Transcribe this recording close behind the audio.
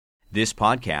This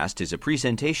podcast is a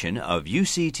presentation of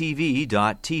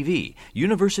UCTV.tv,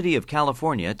 University of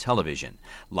California Television.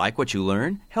 Like what you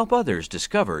learn? Help others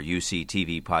discover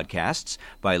UCTV podcasts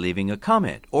by leaving a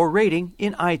comment or rating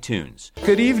in iTunes.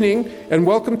 Good evening, and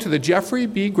welcome to the Jeffrey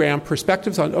B. Graham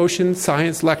Perspectives on Ocean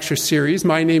Science Lecture Series.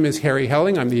 My name is Harry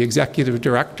Helling. I'm the Executive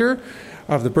Director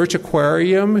of the Birch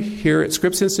Aquarium here at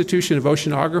Scripps Institution of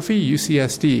Oceanography,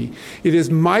 UCSD. It is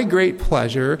my great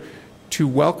pleasure to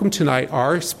welcome tonight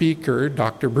our speaker,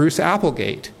 Dr. Bruce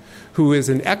Applegate, who is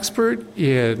an expert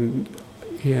in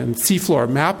seafloor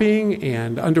mapping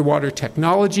and underwater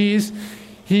technologies.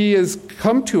 He has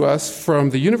come to us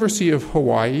from the University of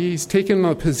Hawaii. He's taken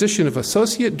the position of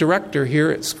Associate Director here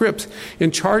at Scripps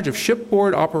in charge of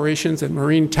shipboard operations and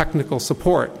marine technical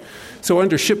support. So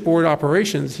under shipboard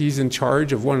operations, he's in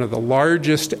charge of one of the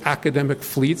largest academic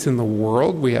fleets in the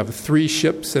world. We have 3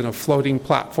 ships and a floating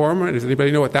platform. Does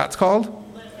anybody know what that's called?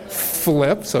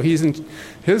 Flip. So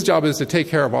his job is to take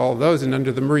care of all of those. And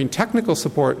under the marine technical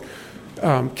support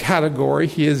category,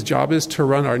 his job is to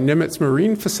run our Nimitz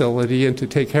Marine facility and to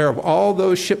take care of all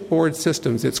those shipboard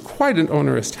systems. It's quite an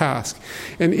onerous task.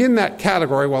 And in that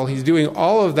category, while he's doing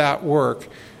all of that work,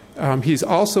 he's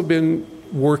also been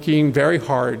working very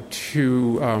hard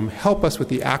to help us with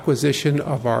the acquisition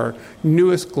of our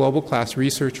newest global class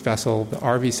research vessel, the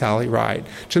RV Sally Ride.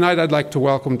 Tonight I'd like to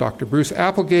welcome Dr. Bruce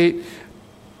Applegate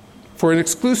for an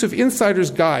exclusive insider's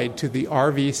guide to the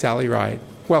RV Sally Ride.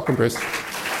 Welcome, Bruce.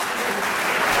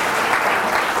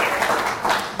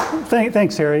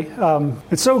 Thanks, Harry.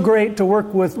 It's so great to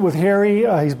work with Harry.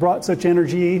 He's brought such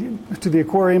energy to the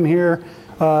aquarium here.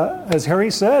 As Harry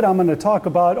said, I'm going to talk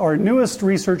about our newest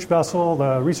research vessel,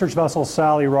 the research vessel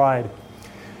Sally Ride.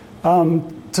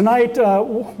 Tonight,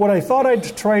 what I thought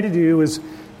I'd try to do is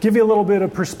give you a little bit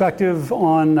of perspective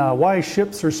on why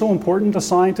ships are so important to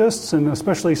scientists, and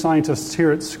especially scientists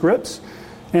here at Scripps,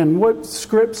 and what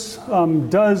Scripps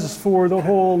does for the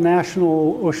whole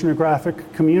national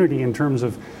oceanographic community in terms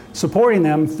of supporting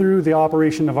them through the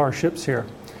operation of our ships here.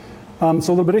 So a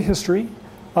little bit of history.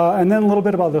 And then a little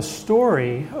bit about the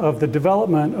story of the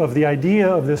development of the idea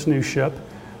of this new ship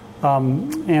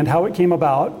and how it came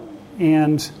about.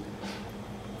 And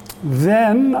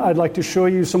then I'd like to show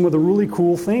you some of the really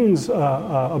cool things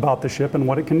about the ship and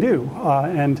what it can do.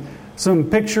 And some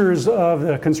pictures of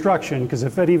the construction, because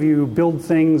if any of you build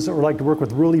things or like to work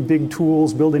with really big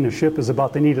tools, building a ship is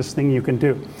about the neatest thing you can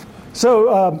do.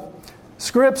 So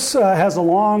Scripps has a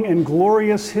long and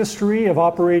glorious history of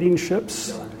operating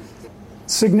ships.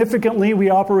 Significantly, we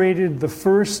operated the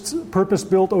first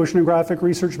purpose-built oceanographic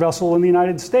research vessel in the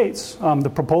United States.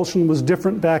 The propulsion was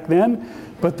different back then,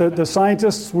 but the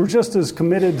scientists were just as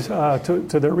committed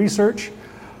to their research.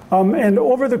 And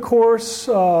over the course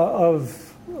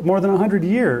of more than 100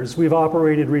 years, we've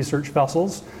operated research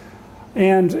vessels.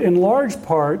 And in large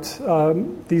part,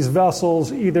 these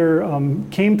vessels either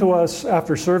came to us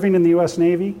after serving in the U.S.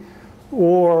 Navy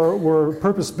or were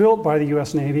purpose-built by the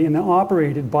U.S. Navy and then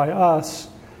operated by us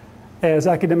as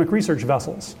academic research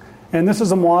vessels. And this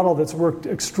is a model that's worked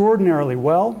extraordinarily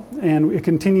well, and it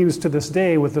continues to this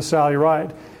day with the Sally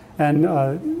Ride. And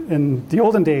in the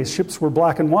olden days, ships were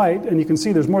black and white, and you can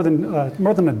see there's more than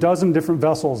a dozen different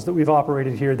vessels that we've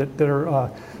operated here that are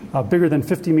bigger than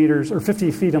 50 meters or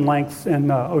 50 feet in length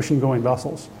and ocean-going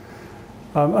vessels.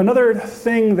 Another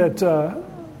thing that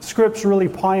Scripps really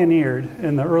pioneered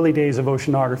in the early days of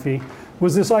oceanography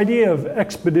was this idea of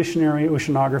expeditionary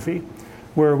oceanography,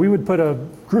 where we would put a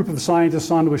group of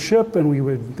scientists onto a ship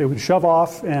and they would shove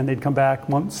off and they'd come back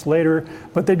months later,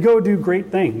 but they'd go do great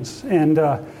things. And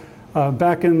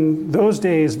back in those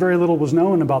days, very little was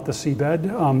known about the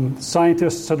seabed.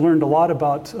 Scientists had learned a lot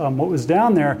about what was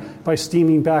down there by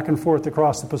steaming back and forth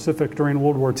across the Pacific during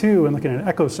World War II and looking at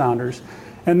echo sounders.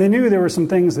 And they knew there were some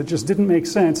things that just didn't make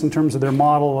sense in terms of their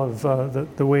model of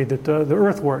the way that the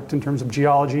Earth worked in terms of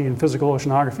geology and physical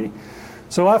oceanography.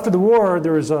 So after the war,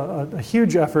 there was a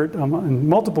huge effort on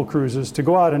multiple cruises to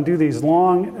go out and do these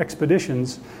long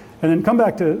expeditions and then come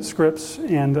back to Scripps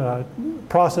and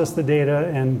process the data,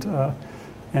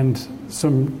 and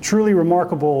some truly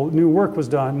remarkable new work was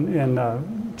done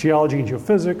in geology and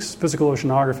geophysics, physical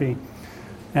oceanography,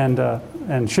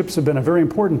 and ships have been a very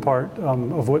important part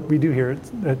of what we do here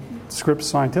at Scripps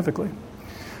scientifically.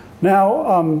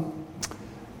 Now,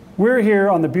 we're here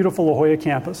on the beautiful La Jolla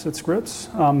campus at Scripps.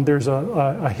 There's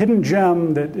a hidden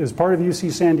gem that is part of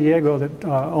UC San Diego that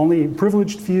only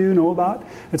privileged few know about.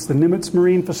 It's the Nimitz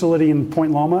Marine facility in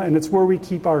Point Loma, and it's where we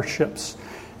keep our ships.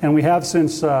 And we have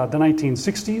since the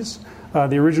 1960s.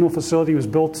 The original facility was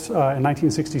built in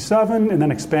 1967 and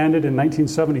then expanded in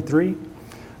 1973.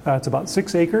 It's about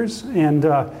 6 acres. And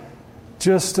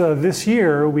just this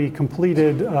year, we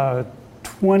completed a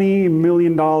 $20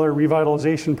 million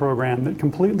revitalization program that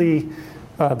completely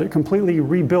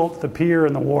rebuilt the pier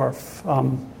and the wharf.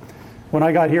 When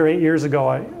I got here 8 years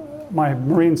ago, my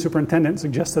marine superintendent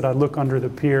suggested I look under the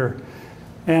pier.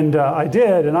 And I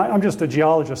did, and I'm just a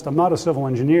geologist. I'm not a civil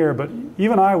engineer, but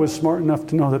even I was smart enough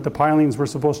to know that the pilings were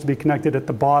supposed to be connected at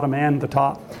the bottom and the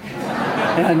top.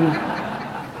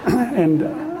 and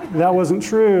that wasn't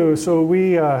true, so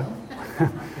we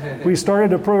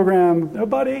started a program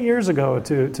about 8 years ago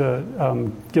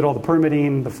to get all the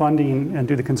permitting, the funding, and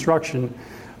do the construction.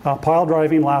 Pile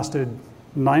driving lasted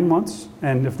 9 months,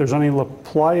 and if there's any La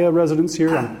Playa residents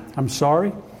here, I'm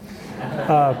sorry.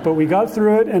 But we got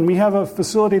through it, and we have a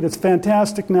facility that's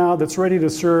fantastic now that's ready to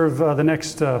serve the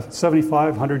next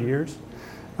 7,500 years.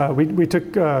 We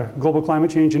took global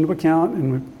climate change into account,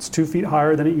 and it's 2 feet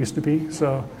higher than it used to be.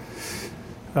 So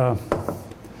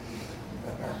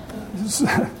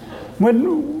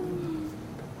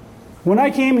when I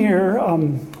came here,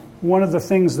 one of the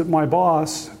things that my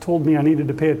boss told me I needed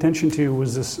to pay attention to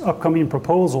was this upcoming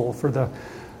proposal for the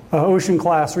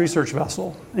ocean-class research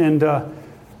vessel. And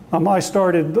I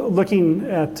started looking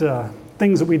at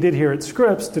things that we did here at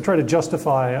Scripps to try to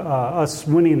justify us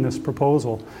winning this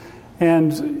proposal.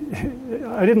 And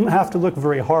I didn't have to look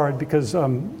very hard because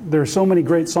there are so many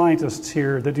great scientists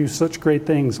here that do such great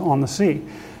things on the sea.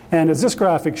 And as this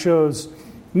graphic shows,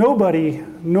 nobody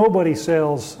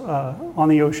sails on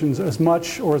the oceans as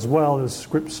much or as well as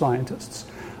Scripps scientists.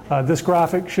 This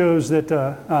graphic shows that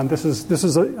this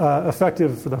is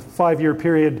effective for the 5-year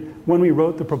period when we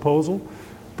wrote the proposal.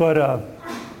 But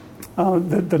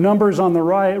the numbers on the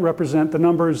right represent the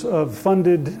numbers of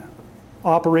funded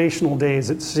operational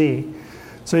days at sea.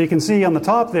 So you can see on the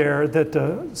top there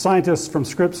that scientists from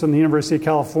Scripps and the University of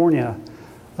California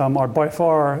are by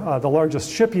far the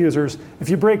largest ship users. If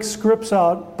you break Scripps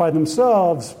out by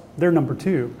themselves, they're number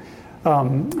 2.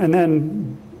 And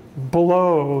then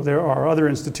below there are other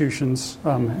institutions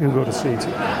who go to sea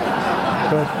too.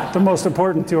 But the most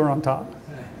important 2 are on top.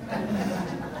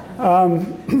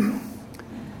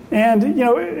 And you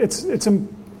know,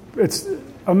 it's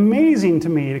amazing to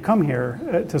me to come here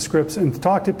to Scripps and to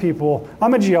talk to people.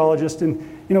 I'm a geologist, and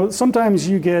you know, sometimes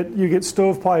you get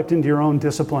stovepiped into your own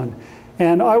discipline.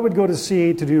 And I would go to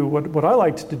sea to do what I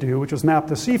liked to do, which was map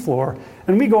the seafloor.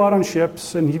 And we go out on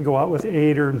ships, and you'd go out with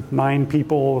 8 or 9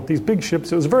 people, these big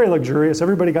ships. It was very luxurious.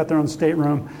 Everybody got their own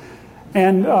stateroom.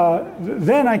 And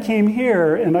then I came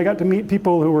here, and I got to meet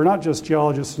people who were not just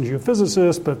geologists and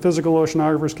geophysicists, but physical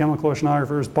oceanographers, chemical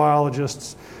oceanographers,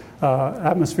 biologists,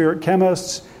 atmospheric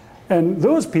chemists. And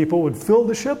those people would fill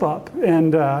the ship up,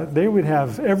 and they would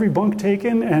have every bunk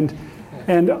taken.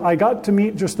 And I got to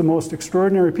meet just the most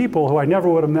extraordinary people who I never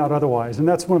would have met otherwise. And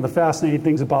that's one of the fascinating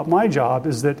things about my job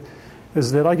is that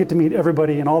I get to meet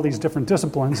everybody in all these different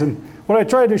disciplines. And what I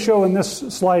tried to show in this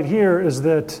slide here is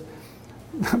that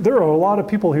there are a lot of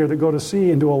people here that go to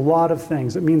sea and do a lot of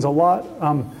things. It means a lot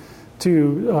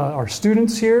to our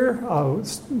students here.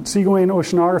 Seagoing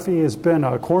oceanography has been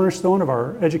a cornerstone of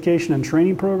our education and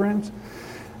training programs.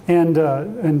 And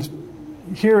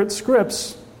here at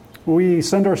Scripps, we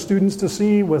send our students to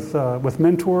sea with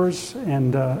mentors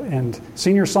and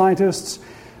senior scientists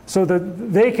so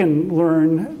that they can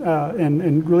learn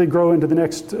and really grow into the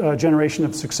next generation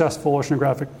of successful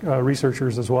oceanographic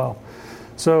researchers as well.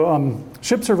 So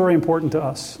ships are very important to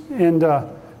us. And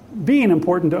being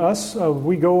important to us,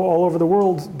 we go all over the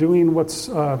world doing what's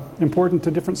important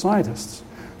to different scientists.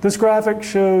 This graphic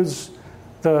shows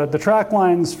the track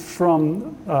lines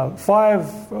from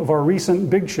 5 of our recent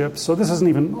big ships. So this isn't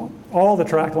even all the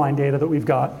track line data that we've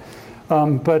got.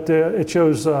 But it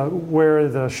shows where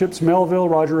the ships Melville,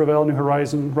 Roger Revelle, New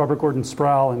Horizon, Robert Gordon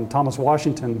Sproul, and Thomas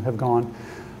Washington have gone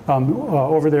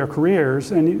over their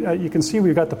careers. And you can see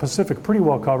we've got the Pacific pretty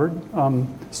well covered,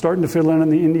 starting to fill in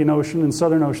the Indian Ocean and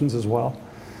Southern Oceans as well.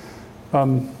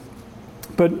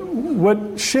 But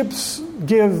what ships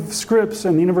give Scripps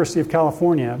and the University of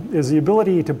California is the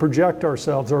ability to project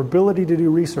ourselves, our ability to do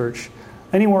research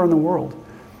anywhere in the world,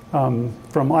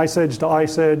 from ice edge to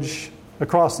ice edge,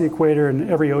 across the equator and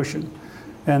every ocean.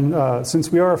 And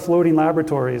since we are floating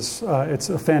laboratories, it's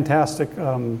a fantastic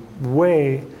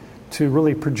way to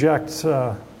really project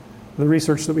the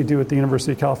research that we do at the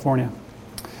University of California.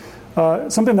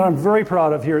 Something that I'm very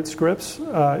proud of here at Scripps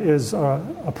is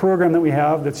a program that we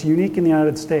have that's unique in the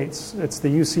United States. It's the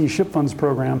UC Ship Funds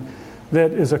program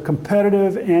that is a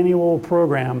competitive annual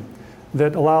program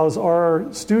that allows our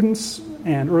students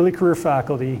and early career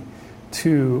faculty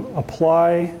to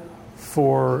apply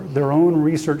for their own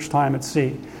research time at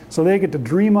sea. So they get to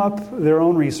dream up their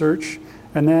own research,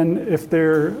 And then if they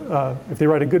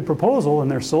write a good proposal and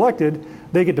they're selected,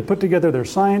 they get to put together their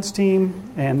science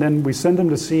team, and then we send them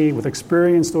to sea with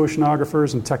experienced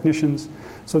oceanographers and technicians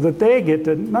so that they get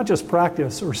to not just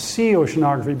practice or see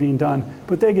oceanography being done,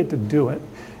 but they get to do it.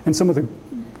 And some of the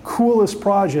coolest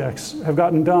projects have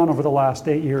gotten done over the last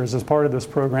 8 years as part of this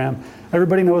program.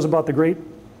 Everybody knows about the great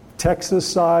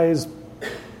Texas-sized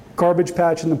garbage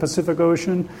patch in the Pacific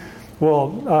Ocean.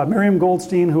 Well, Miriam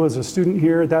Goldstein, who was a student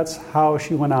here, that's how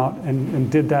she went out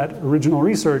and did that original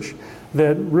research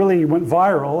that really went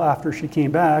viral after she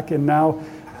came back, and now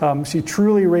she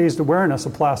truly raised awareness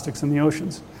of plastics in the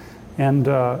oceans. And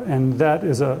that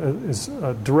is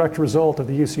a direct result of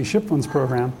the UC Shipfunds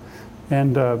program.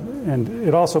 And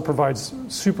it also provides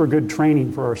super good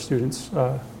training for our students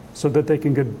so that they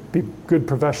can be good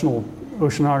professional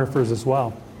oceanographers as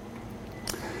well.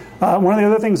 One of the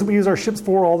other things that we use our ships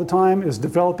for all the time is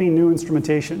developing new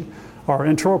instrumentation. Our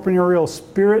entrepreneurial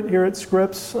spirit here at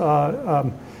Scripps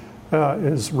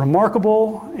is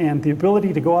remarkable, and the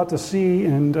ability to go out to sea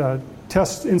and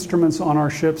test instruments on our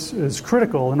ships is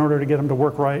critical in order to get them to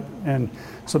work right, and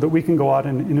so that we can go out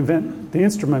and invent the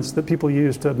instruments that people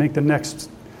use to make the next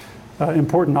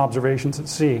important observations at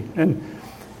sea. And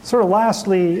sort of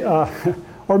lastly,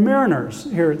 our mariners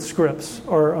here at Scripps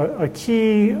are a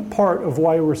key part of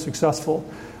why we're successful.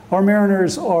 Our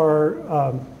mariners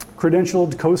are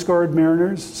credentialed Coast Guard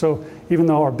mariners, so even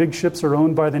though our big ships are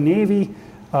owned by the Navy,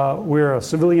 we're a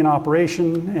civilian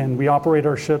operation, and we operate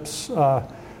our ships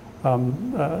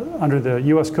under the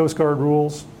U.S. Coast Guard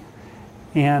rules.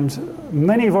 And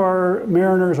many of our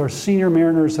mariners, our senior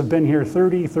mariners, have been here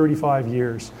 30, 35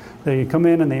 years. They come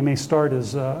in and they may start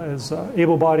as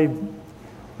able-bodied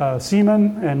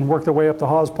seamen and work their way up the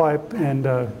hawse pipe and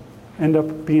end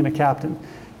up being a captain.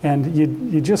 And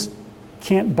you just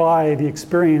can't buy the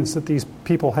experience that these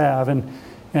people have.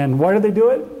 And why do they do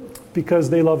it? Because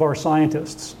they love our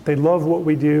scientists. They love what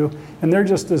we do, and they're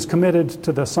just as committed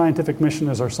to the scientific mission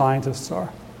as our scientists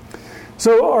are.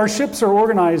 So our ships are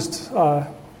organized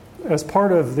as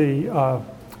part of the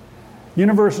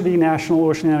University National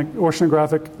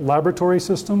Oceanographic Laboratory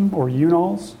System, or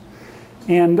UNOLS.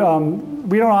 And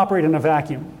we don't operate in a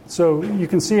vacuum. So you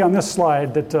can see on this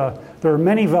slide that there are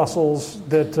many vessels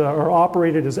that are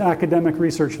operated as academic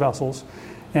research vessels,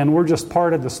 and we're just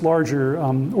part of this larger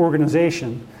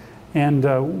organization.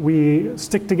 And we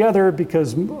stick together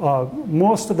because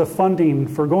most of the funding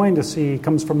for going to sea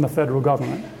comes from the federal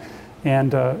government.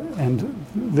 And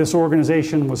this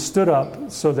organization was stood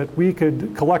up so that we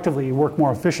could collectively work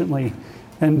more efficiently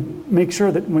and make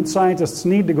sure that when scientists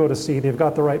need to go to sea, they've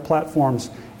got the right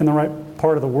platforms in the right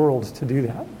part of the world to do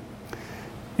that.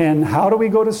 And how do we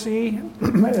go to sea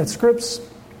at Scripps?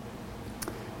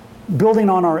 Building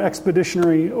on our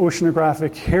expeditionary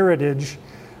oceanographic heritage,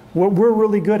 what we're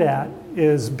really good at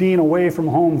is being away from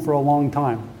home for a long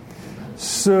time.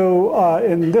 So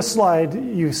in this slide,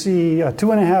 you see a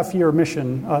 2.5-year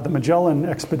mission, the Magellan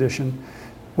expedition,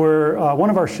 where one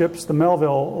of our ships, the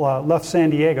Melville, left San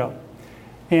Diego.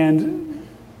 And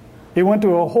it went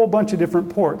to a whole bunch of different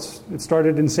ports. It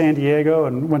started in San Diego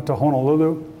and went to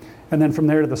Honolulu, and then from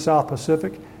there to the South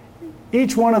Pacific.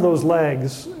 Each one of those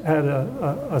legs had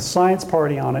a science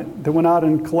party on it that went out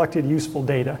and collected useful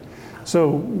data. So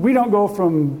we don't go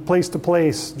from place to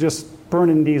place just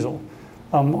burning diesel.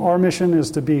 Our mission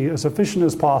is to be as efficient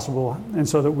as possible, and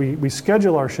so that we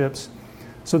schedule our ships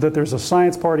so that there's a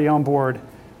science party on board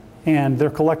and they're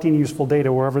collecting useful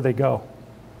data wherever they go.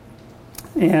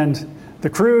 And the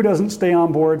crew doesn't stay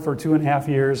on board for 2.5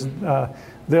 years.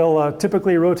 They'll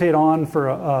typically rotate on for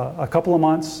a couple of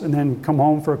months and then come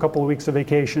home for a couple of weeks of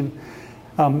vacation.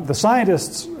 The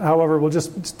scientists, however, will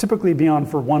just typically be on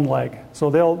for one leg. So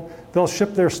they'll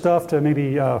ship their stuff to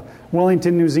maybe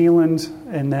Wellington, New Zealand,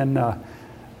 and then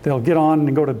they'll get on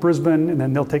and go to Brisbane, and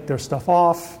then they'll take their stuff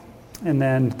off, and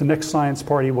then the next science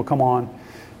party will come on.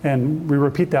 And we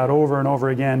repeat that over and over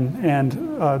again.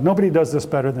 And nobody does this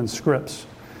better than Scripps.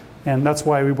 And that's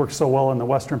why we work so well in the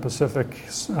Western Pacific,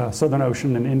 Southern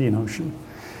Ocean, and Indian Ocean.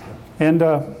 And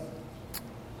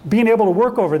being able to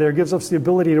work over there gives us the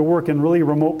ability to work in really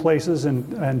remote places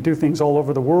and do things all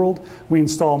over the world. We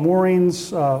install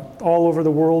moorings all over the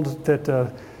world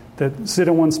that sit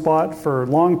in one spot for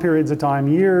long periods of time,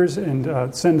 years,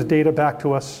 and send data back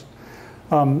to us.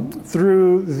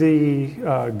 Through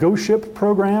the Go Ship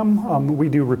program, we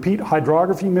do repeat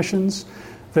hydrography missions.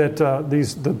 That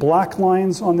the black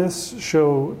lines on this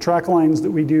show track lines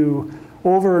that we do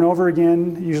over and over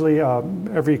again. Usually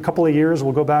every couple of years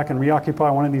we'll go back and reoccupy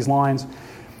one of these lines.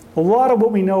 A lot of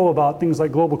what we know about things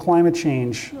like global climate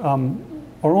change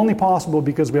are only possible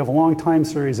because we have a long time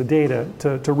series of data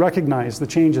to recognize the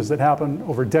changes that happen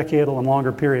over decadal and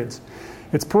longer periods.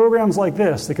 It's programs like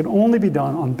this that can only be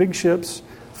done on big ships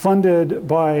funded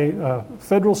by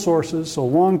federal sources, so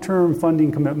long-term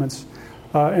funding commitments,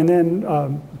 and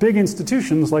then big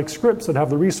institutions like Scripps that have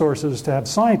the resources to have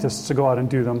scientists to go out and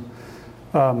do them.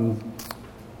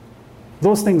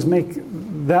 Those things make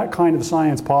that kind of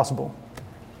science possible.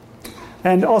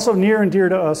 And also near and dear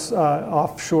to us,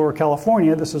 offshore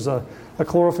California, this is a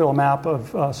chlorophyll map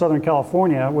of Southern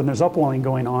California when there's upwelling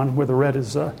going on, where the red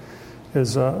is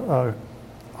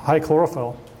high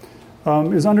chlorophyll,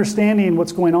 is understanding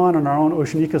what's going on in our own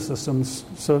ocean ecosystems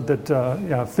so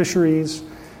that fisheries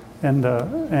and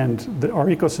our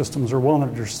ecosystems are well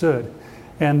understood.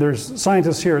 And there's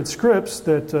scientists here at Scripps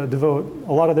that devote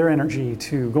a lot of their energy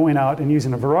to going out and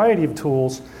using a variety of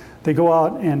tools. They go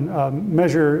out and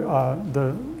measure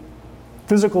the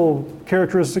physical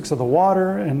characteristics of the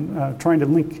water and trying to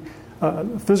link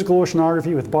physical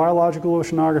oceanography with biological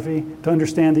oceanography to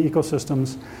understand the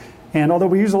ecosystems. And although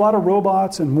we use a lot of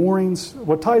robots and moorings,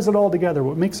 what ties it all together,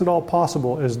 what makes it all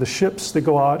possible, is the ships that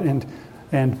go out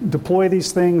and deploy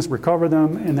these things, recover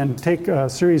them, and then take a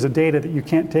series of data that you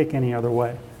can't take any other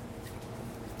way.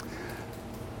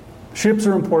 Ships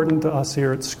are important to us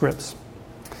here at Scripps.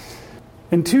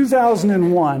 In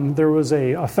 2001, there was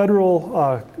a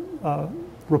federal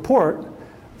report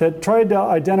that tried to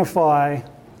identify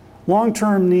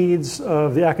long-term needs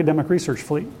of the academic research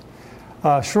fleet.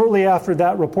 Shortly after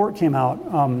that report came out,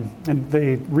 and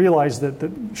they realized that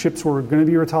the ships were going to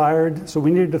be retired, so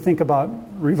we needed to think about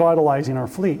revitalizing our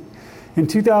fleet. In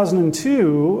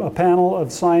 2002, a panel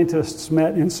of scientists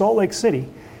met in Salt Lake City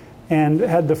and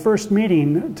had the first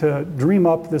meeting to dream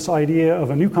up this idea of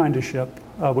a new kind of ship,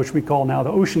 which we call now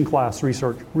the ocean-class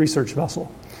research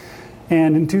vessel.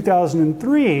 And in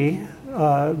 2003,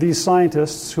 these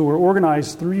scientists, who were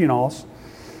organized through UNOLS,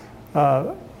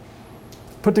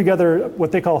 put together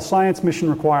what they call science mission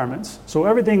requirements. So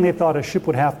everything they thought a ship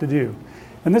would have to do.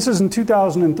 And this is in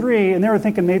 2003, and they were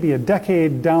thinking maybe a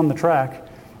decade down the track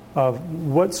of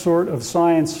what sort of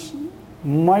science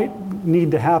might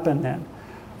need to happen then.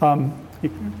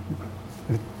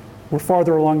 We're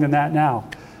farther along than that now.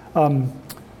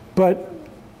 But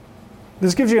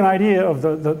this gives you an idea of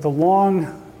the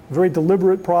long, very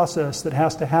deliberate process that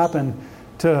has to happen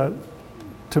to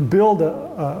build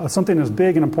something as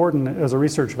big and important as a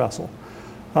research vessel.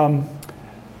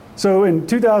 So in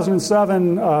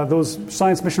 2007, those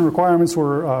science mission requirements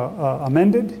were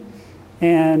amended.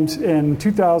 And in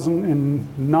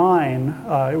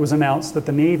 2009, it was announced that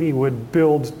the Navy would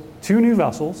build 2 new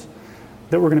vessels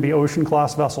that were going to be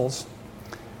ocean-class vessels.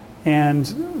 And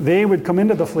they would come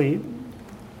into the fleet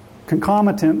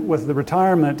concomitant with the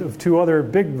retirement of 2 other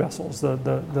big vessels,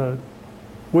 the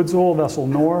Woods Hole vessel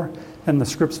Nor and the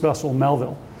Scripps vessel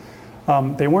Melville.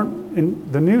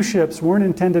 The new ships weren't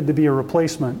intended to be a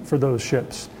replacement for those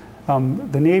ships.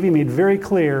 The Navy made very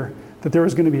clear that there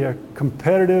was going to be a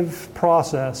competitive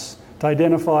process to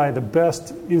identify the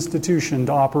best institution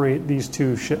to operate these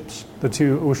 2 ships, the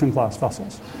 2 ocean-class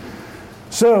vessels.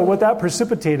 So what that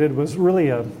precipitated was really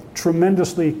a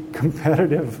tremendously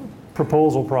competitive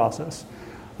proposal process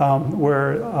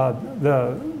where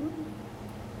the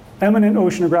eminent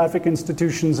oceanographic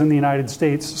institutions in the United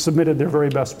States submitted their very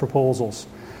best proposals.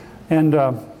 And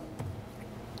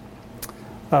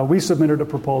we submitted a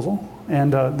proposal,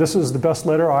 and this is the best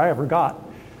letter I ever got.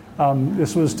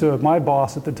 This was to my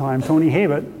boss at the time, Tony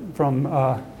Habit, from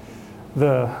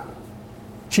the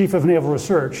Chief of Naval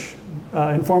Research,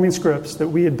 informing Scripps that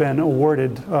we had been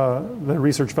awarded the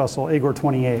research vessel AGOR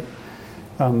 28.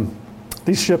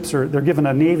 These ships they're given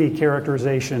a Navy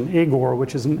characterization, AGOR,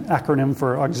 which is an acronym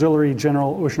for Auxiliary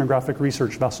General Oceanographic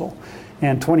Research Vessel,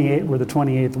 and 28 were the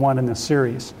 28th one in this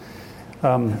series.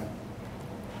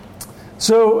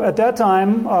 So at that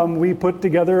time, we put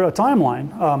together a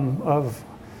timeline of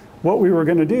what we were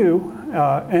going to do,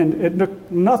 and it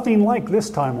looked nothing like this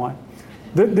timeline.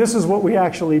 This is what we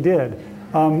actually did.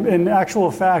 In actual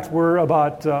fact, we're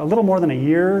about a little more than a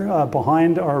year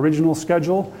behind our original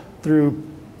schedule through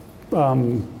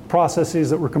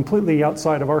processes that were completely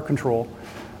outside of our control.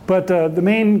 But the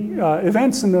main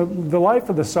events in the life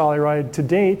of the Sally Ride to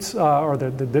date are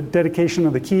the dedication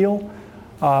of the keel,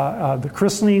 the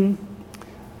christening,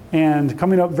 and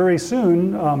coming up very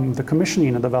soon, the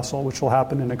commissioning of the vessel, which will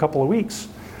happen in a couple of weeks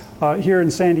here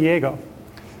in San Diego.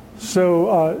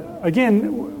 So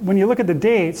again, when you look at the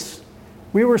dates,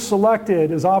 we were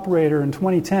selected as operator in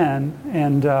 2010,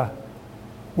 and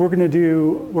we're going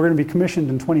to be commissioned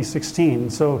in 2016.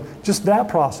 So just that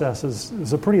process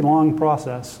is a pretty long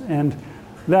process, and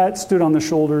that stood on the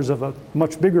shoulders of a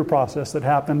much bigger process that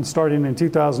happened starting in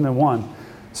 2001.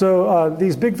 So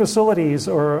these big facilities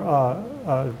are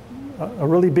a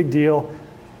really big deal.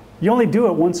 You only do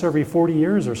it once every 40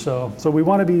 years or so. So we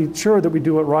want to be sure that we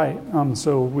do it right.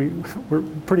 So we're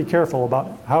pretty careful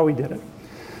about how we did it.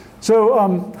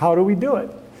 So how do we do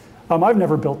it? I've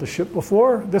never built a ship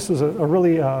before. This was a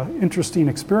really interesting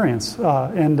experience.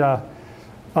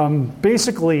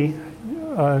 Basically,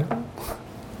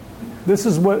 this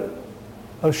is what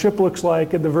a ship looks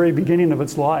like at the very beginning of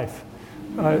its life.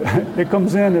 It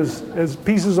comes in as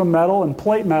pieces of metal and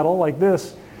plate metal like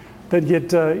this that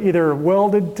get either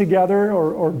welded together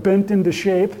or bent into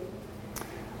shape.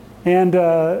 And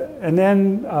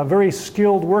then very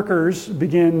skilled workers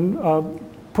begin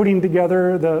putting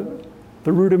together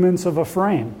the rudiments of a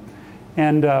frame.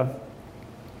 And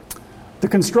the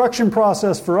construction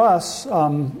process for us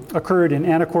occurred in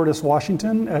Anacortes,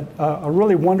 Washington, at a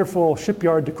really wonderful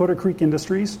shipyard, Dakota Creek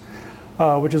Industries,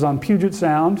 which is on Puget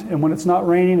Sound. And when it's not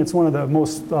raining, it's one of the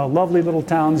most lovely little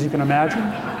towns you can imagine.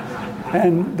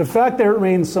 And the fact that it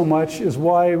rains so much is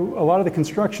why a lot of the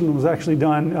construction was actually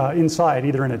done inside,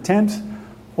 either in a tent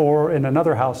or in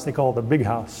another house they call the big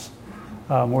house,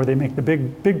 where they make the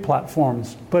big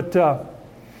platforms. But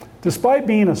despite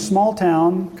being a small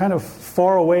town, kind of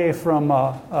far away from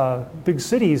big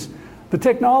cities, the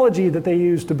technology that they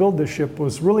used to build this ship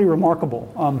was really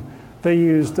remarkable. They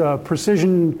used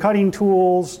precision cutting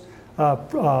tools,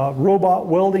 robot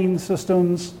welding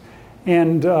systems,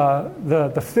 and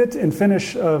the fit and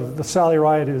finish of the Sally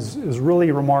Ride is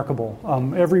really remarkable.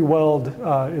 Every weld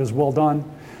is well done.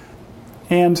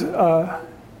 And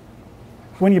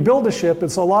when you build a ship,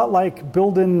 it's a lot like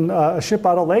building a ship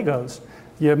out of Legos.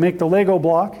 You make the Lego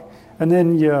block, and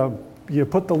then you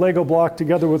put the Lego block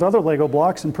together with other Lego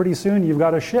blocks, and pretty soon you've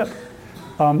got a ship.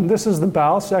 This is the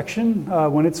bow section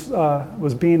when it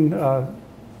was being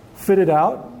fitted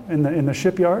out in the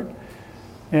shipyard.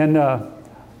 And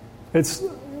it's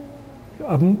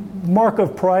a mark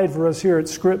of pride for us here at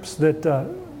Scripps that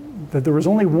there was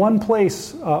only one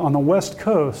place on the West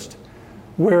Coast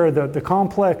where the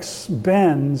complex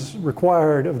bends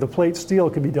required of the plate steel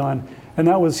could be done, and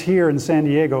that was here in San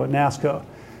Diego at NASCO.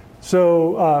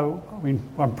 So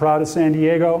I'm proud of San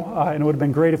Diego, and it would have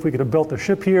been great if we could have built a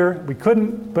ship here. We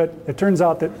couldn't, but it turns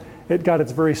out that it got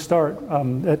its very start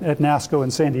at NASCO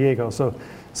in San Diego. So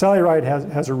Sally Ride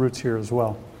has her roots here as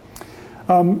well.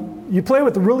 You play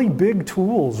with really big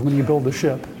tools when you build a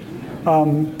ship,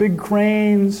 big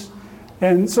cranes,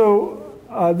 and so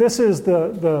this is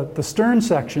the stern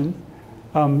section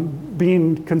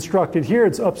being constructed here.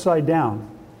 It's upside down.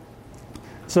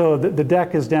 So the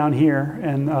deck is down here,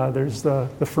 and there's the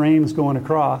frames going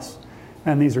across,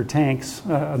 and these are tanks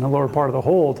in the lower part of the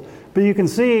hold. But you can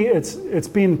see it's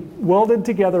being welded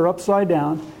together upside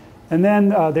down, and then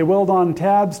they weld on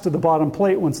tabs to the bottom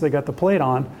plate once they got the plate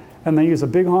on, and they use a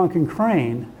big honking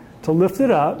crane to lift it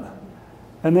up,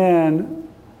 and then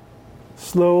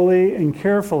slowly and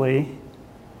carefully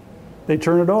they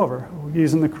turn it over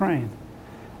using the crane.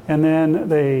 And then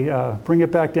they bring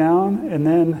it back down, and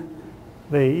then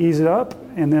they ease it up,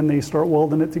 and then they start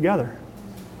welding it together.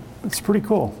 It's pretty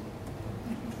cool.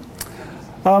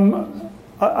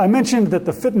 I mentioned that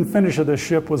the fit and finish of this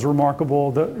ship was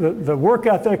remarkable. The work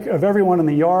ethic of everyone in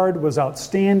the yard was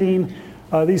outstanding.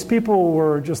 These people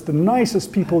were just the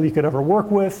nicest people you could ever work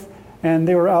with, and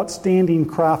they were outstanding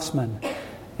craftsmen.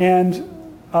 And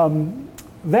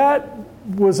that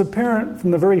was apparent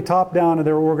from the very top down of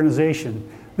their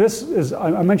organization. This is,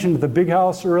 I mentioned the big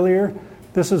house earlier.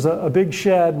 This is a big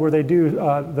shed where they do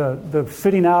the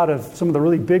fitting out of some of the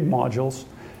really big modules.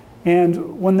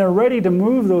 And when they're ready to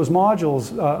move those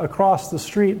modules across the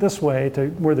street this way to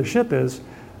where the ship is,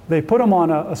 they put them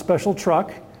on a special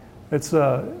truck. There's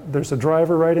a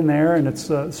driver right in there, and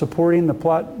it's supporting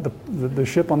the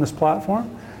ship on this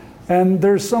platform. And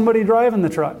there's somebody driving the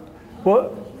truck.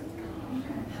 Well,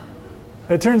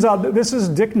 it turns out that this is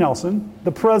Dick Nelson,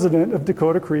 the president of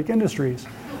Dakota Creek Industries.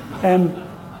 And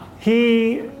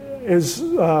he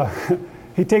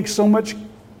takes so much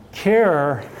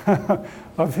care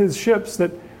of his ships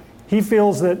that he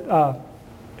feels that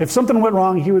if something went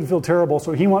wrong, he would feel terrible.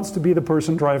 So he wants to be the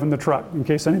person driving the truck in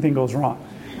case anything goes wrong.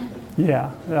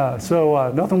 Yeah,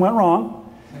 so nothing went wrong.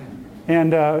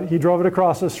 And he drove it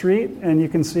across the street, and you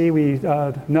can see we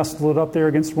nestled it up there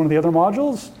against one of the other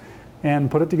modules and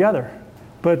put it together.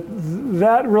 But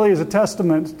that really is a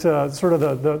testament to sort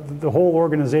of the whole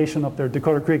organization up there,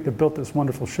 Dakota Creek, that built this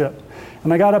wonderful ship.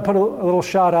 And I got to put a little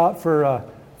shout out for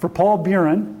Paul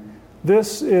Buren.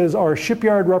 This is our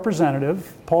shipyard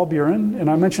representative, Paul Buren. And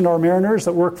I mentioned our mariners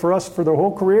that work for us for their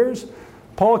whole careers.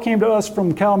 Paul came to us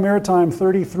from Cal Maritime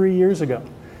 33 years ago,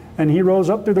 and he rose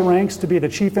up through the ranks to be the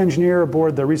chief engineer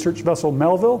aboard the research vessel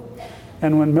Melville.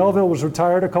 And when Melville was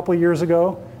retired a couple of years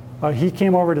ago, he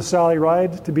came over to Sally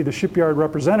Ride to be the shipyard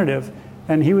representative,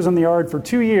 and he was in the yard for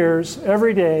 2 years,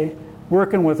 every day,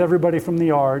 working with everybody from the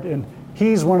yard, and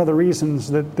he's one of the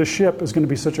reasons that the ship is going to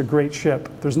be such a great ship.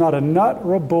 There's not a nut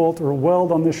or a bolt or a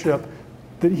weld on this ship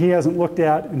that he hasn't looked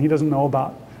at and he doesn't know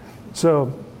about.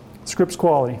 So, Scripps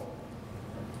quality.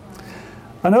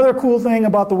 Another cool thing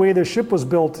about the way this ship was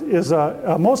built is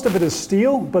most of it is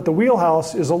steel, but the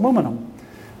wheelhouse is aluminum.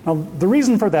 Now, the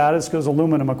reason for that is because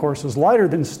aluminum, of course, is lighter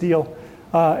than steel.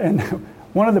 And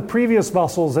one of the previous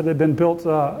vessels that had been built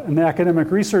in the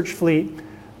academic research fleet,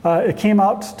 it came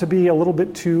out to be a little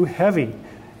bit too heavy.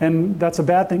 And that's a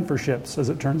bad thing for ships, as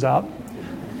it turns out.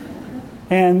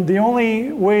 And the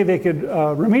only way they could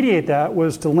remediate that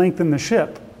was to lengthen the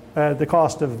ship at the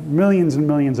cost of millions and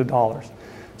millions of dollars.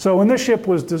 So when this ship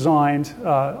was designed,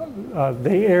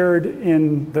 they erred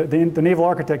in, the naval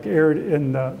architect erred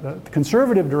in the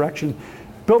conservative direction,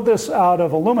 built this out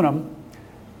of aluminum.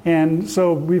 And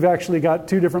so we've actually got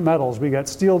two different metals. We got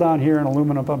steel down here and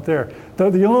aluminum up there. The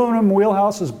aluminum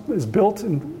wheelhouse is built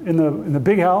in the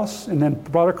big house and then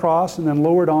brought across and then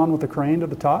lowered on with a crane to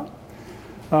the top.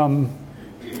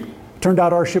 Turned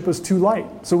out our ship was too light.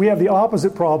 So we have the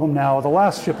opposite problem now of the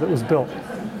last ship that was built.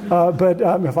 But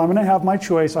if I'm going to have my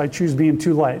choice, I choose being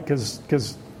too light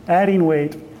because adding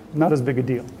weight, not as big a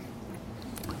deal.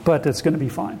 But it's going to be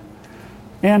fine.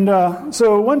 And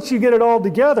so once you get it all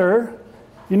together,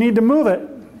 you need to move it.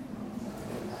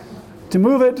 To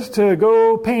move it, to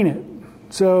go paint it.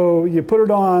 So you put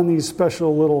it on these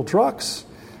special little trucks,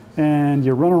 and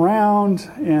you run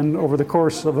around, and over the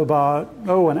course of about,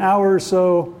 an hour or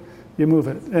so, you move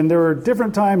it. And there were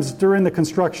different times during the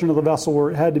construction of the vessel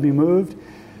where it had to be moved.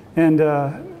 And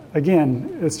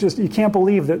again, it's just, you can't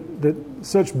believe that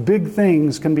such big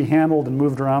things can be handled and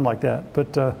moved around like that.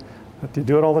 But you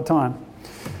do it all the time.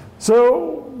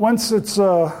 So once it's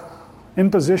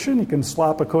in position, you can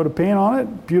slap a coat of paint on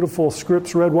it. Beautiful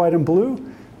Scripps red, white, and blue.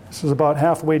 This is about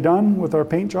halfway done with our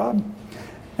paint job.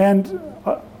 And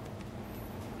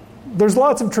there's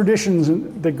lots of traditions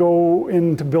that go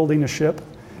into building a ship.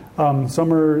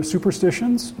 Some are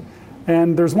superstitions.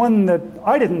 And there's one that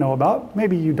I didn't know about,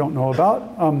 maybe you don't know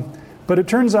about, but it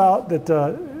turns out that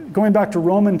going back to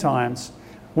Roman times,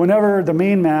 whenever the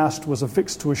main mast was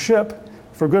affixed to a ship,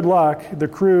 for good luck, the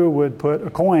crew would put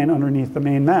a coin underneath the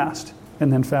main mast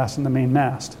and then fasten the main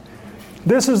mast.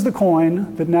 This is the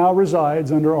coin that now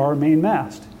resides under our main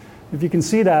mast. If you can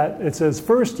see that, it says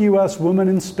First U.S. Woman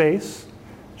in Space,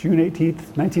 June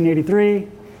 18th, 1983,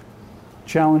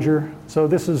 Challenger. So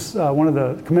this is one of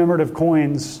the commemorative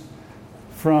coins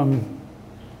from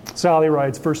Sally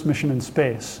Ride's first mission in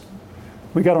space.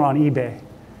 We got it on eBay.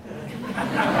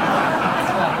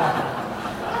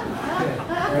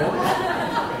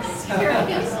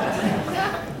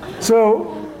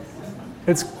 So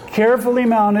it's carefully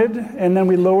mounted, and then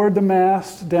we lowered the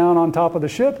mast down on top of the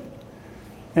ship,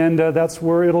 and that's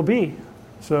where it'll be.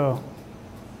 So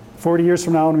 40 years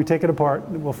from now, when we take it apart,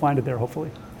 we'll find it there, hopefully.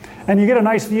 And you get a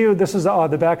nice view. This is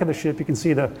the back of the ship. You can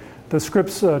see the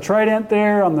Scripps trident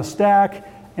there on the stack,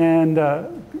 and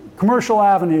Commercial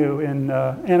Avenue in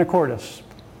Anacortes.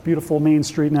 Beautiful Main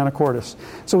Street in Anacortes.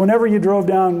 So whenever you drove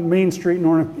down Main Street in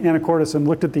Anacortes and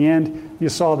looked at the end, you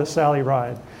saw the Sally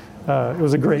Ride. It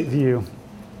was a great view.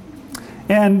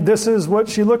 And this is what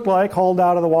she looked like, hauled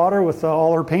out of the water with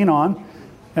all her paint on.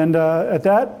 And at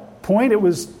that point, it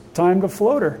was time to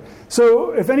float her.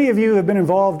 So if any of you have been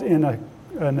involved in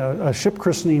a ship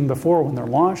christening before when they're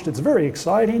launched, it's very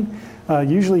exciting.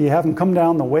 Usually you have them come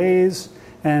down the ways,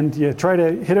 and you try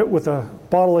to hit it with a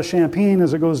bottle of champagne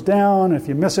as it goes down. If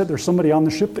you miss it, there's somebody on the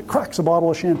ship that cracks a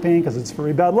bottle of champagne because it's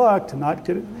very bad luck to not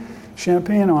get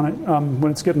champagne on it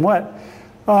when it's getting wet.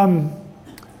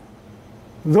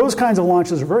 Those kinds of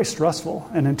launches are very stressful,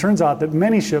 and it turns out that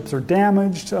many ships are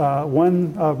damaged.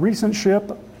 One recent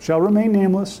ship, shall remain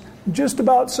nameless, just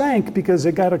about sank because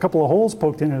it got a couple of holes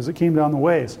poked in it as it came down the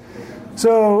ways.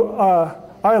 So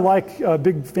I like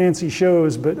big fancy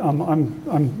shows, but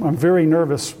I'm very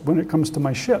nervous when it comes to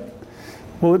my ship.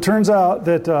 Well, it turns out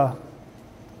that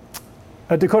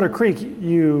at Dakota Creek,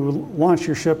 you launch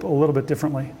your ship a little bit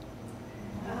differently.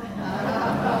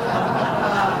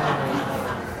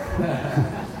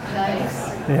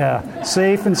 Nice. Yeah,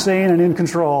 safe and sane and in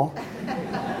control.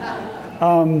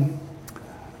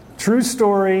 True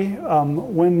story,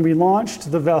 when we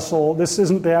launched the vessel, this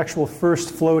isn't the actual first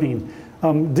floating.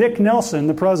 Dick Nelson,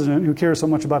 the president, who cares so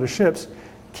much about his ships,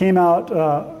 came out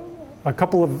a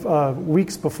couple of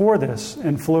weeks before this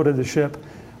and floated the ship.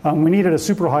 We needed a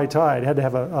super high tide. Had to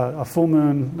have a full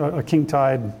moon, a king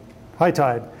tide, high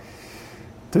tide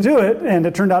to do it, and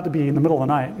it turned out to be in the middle of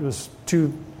the night. It was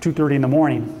 2:30 in the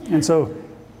morning. And so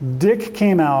Dick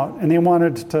came out, and they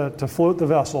wanted to float the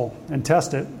vessel and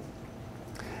test it.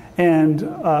 And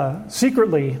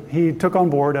secretly, he took on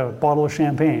board a bottle of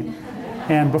champagne.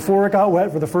 And before it got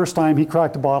wet for the first time, he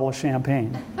cracked a bottle of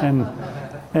champagne.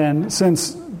 And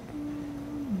since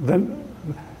the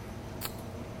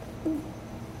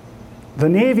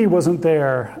Navy wasn't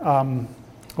there,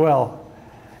 well,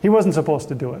 he wasn't supposed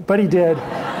to do it, but he did.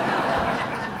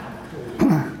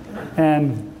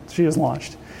 And she is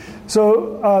launched.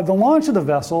 So the launch of the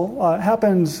vessel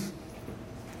happened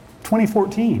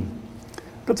 2014.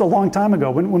 That's a long time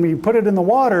ago. When we put it in the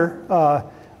water,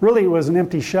 really it was an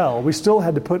empty shell. We still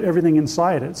had to put everything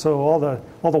inside it. So all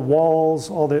the walls,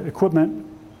 all the equipment.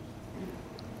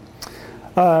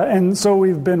 And so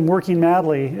we've been working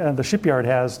madly, the shipyard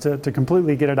has, to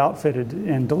completely get it outfitted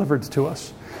and delivered to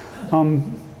us.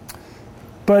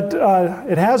 But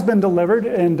it has been delivered,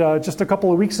 and just a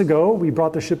couple of weeks ago, we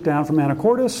brought the ship down from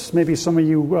Anacortes. Maybe some of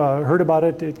you heard about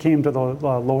it. It came to the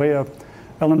Loea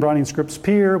Ellen Browning Scripps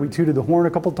Pier. We tooted the horn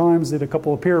a couple times, did a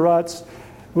couple of pier ruts.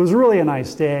 It was really a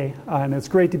nice day, and it's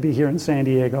great to be here in San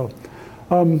Diego.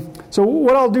 So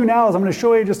what I'll do now is I'm going to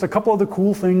show you just a couple of the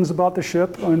cool things about the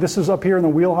ship. And this is up here in the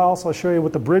wheelhouse. I'll show you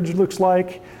what the bridge looks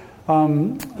like.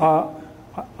 I'm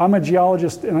a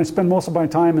geologist, and I spend most of my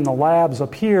time in the labs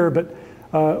up here, but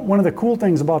one of the cool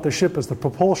things about the ship is the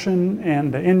propulsion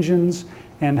and the engines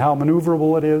and how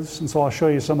maneuverable it is, and so I'll show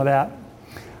you some of that.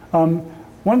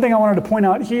 One thing I wanted to point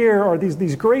out here are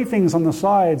these gray things on the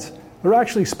sides. They're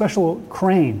actually special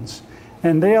cranes,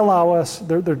 and they allow us,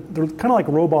 they're kind of like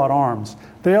robot arms.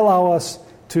 They allow us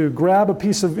to grab a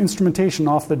piece of instrumentation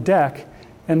off the deck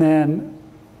and then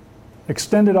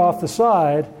extend it off the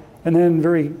side and then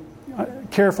very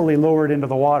carefully lower it into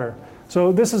the water.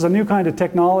 So this is a new kind of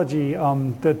technology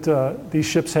that these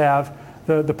ships have.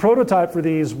 The prototype for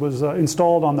these was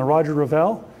installed on the Roger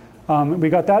Revelle. We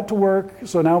got that to work,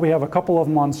 so now we have a couple of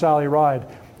them on Sally Ride.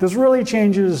 This really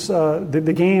changes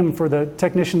the game for the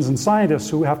technicians and scientists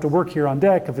who have to work here on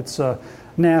deck if it's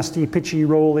nasty, pitchy,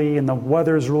 rolly, and the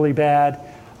weather's really bad.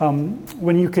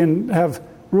 When you can have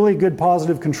really good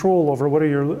positive control over what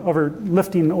you're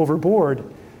lifting overboard,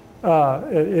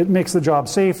 it makes the job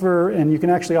safer, and you can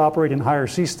actually operate in higher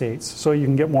sea states, so you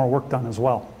can get more work done as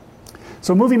well.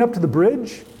 So moving up to the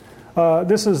bridge,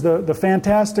 this is the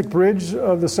fantastic bridge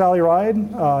of the Sally Ride.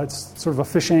 It's sort of a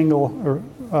fish angle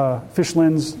or fish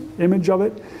lens image of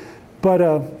it.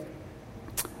 But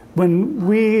when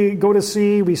we go to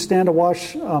sea, we stand a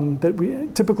watch that we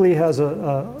typically has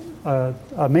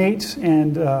a mate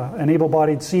and an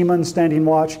able-bodied seaman standing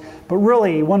watch. But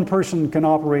really, one person can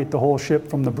operate the whole ship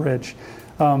from the bridge.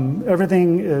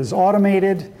 Everything is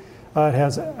automated. It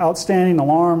has outstanding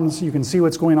alarms. You can see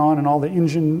what's going on in all the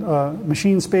engine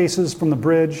machine spaces from the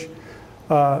bridge.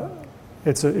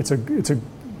 It's a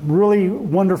really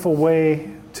wonderful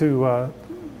way to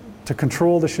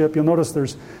control the ship. You'll notice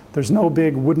there's no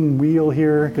big wooden wheel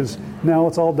here because now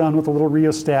it's all done with a little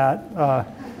rheostat.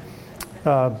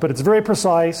 But it's very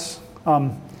precise.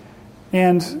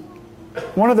 And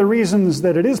one of the reasons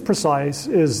that it is precise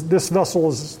is this vessel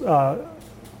is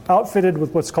outfitted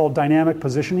with what's called dynamic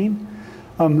positioning.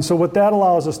 So what that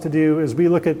allows us to do is we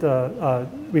look at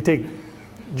we take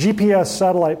GPS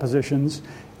satellite positions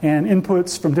and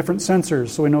inputs from different sensors.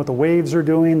 So we know what the waves are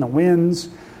doing, the winds,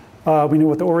 we know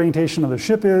what the orientation of the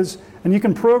ship is, and you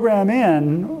can program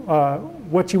in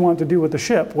what you want to do with the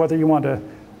ship, whether you want to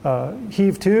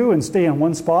heave to and stay in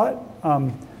one spot.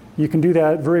 You can do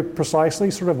that very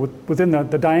precisely, sort of within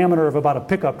the diameter of about a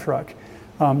pickup truck.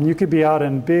 You could be out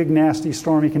in big, nasty,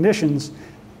 stormy conditions,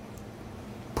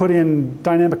 put in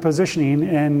dynamic positioning,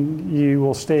 and you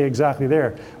will stay exactly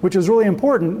there, which is really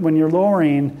important when you're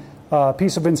lowering a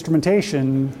piece of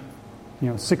instrumentation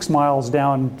 6 miles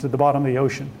down to the bottom of the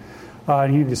ocean. You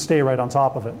need to stay right on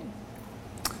top of it.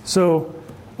 So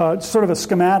sort of a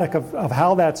schematic of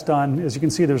how that's done. As you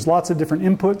can see, there's lots of different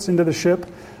inputs into the ship,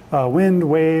 wind,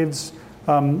 waves.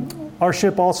 Our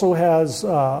ship also has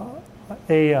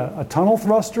a tunnel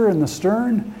thruster in the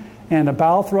stern and a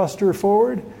bow thruster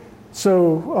forward.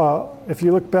 So if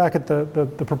you look back at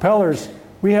the propellers,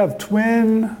 we have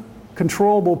twin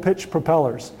controllable pitch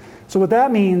propellers. So what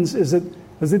that means is that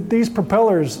these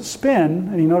propellers spin,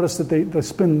 and you notice that they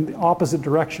spin the opposite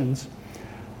directions.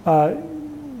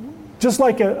 Just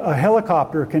like a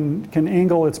helicopter can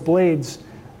angle its blades,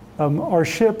 our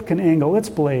ship can angle its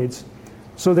blades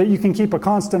so that you can keep a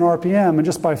constant RPM, and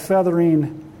just by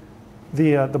feathering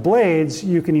the blades,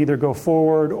 you can either go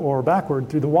forward or backward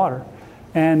through the water.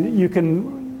 And you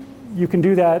can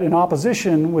do that in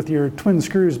opposition with your twin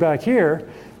screws back here.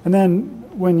 And then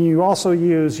when you also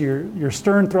use your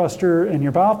stern thruster and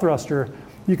your bow thruster,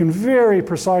 you can very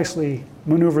precisely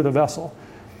maneuver the vessel.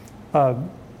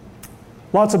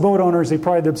 Lots of boat owners, they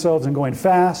pride themselves in going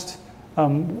fast.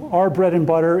 Our bread and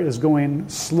butter is going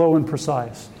slow and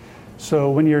precise.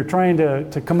 So when you're trying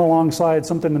to come alongside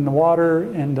something in the water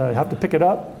and have to pick it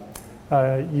up,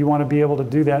 you want to be able to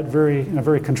do that in a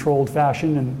very controlled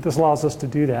fashion, and this allows us to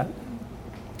do that.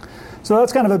 So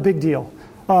that's kind of a big deal.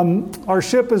 Our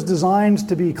ship is designed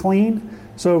to be clean,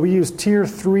 so we use Tier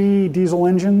 3 diesel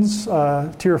engines.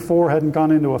 Tier 4 hadn't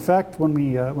gone into effect when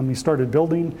we started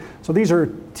building. So these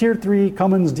are Tier 3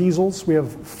 Cummins diesels. We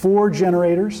have 4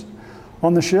 generators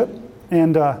on the ship,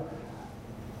 and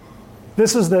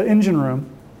this is the engine room,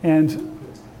 and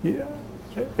you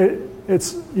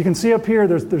can see up here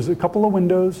there's a couple of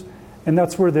windows, and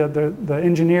that's where the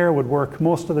engineer would work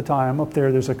most of the time. Up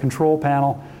there's a control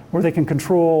panel where they can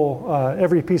control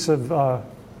every piece of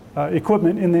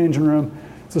equipment in the engine room.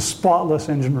 It's a spotless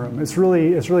engine room. It's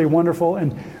really wonderful.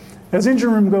 And as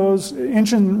engine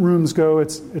rooms go,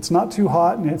 it's not too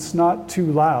hot and it's not too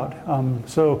loud.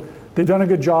 So they've done a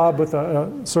good job with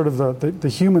sort of the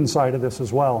human side of this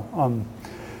as well.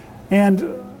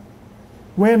 And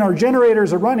when our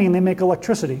generators are running, they make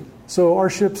electricity. So our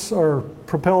ships are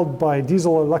propelled by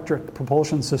diesel-electric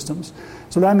propulsion systems.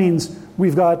 So that means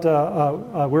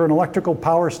we're an electrical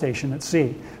power station at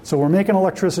sea. So we're making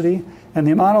electricity, and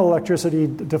the amount of electricity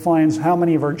defines how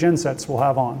many of our gensets we'll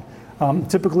have on.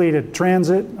 Typically to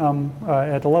transit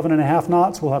at 11.5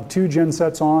 knots, we'll have 2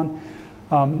 gensets on.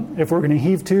 If we're going to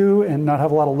heave to and not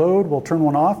have a lot of load, we'll turn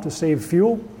one off to save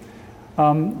fuel.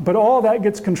 But all that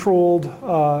gets controlled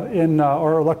in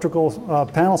our electrical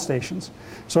panel stations.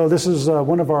 So this is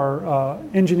one of our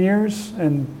engineers,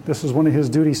 and this is one of his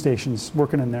duty stations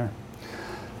working in there.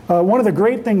 One of the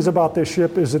great things about this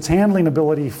ship is its handling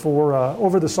ability for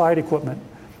over-the-side equipment.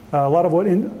 A lot of what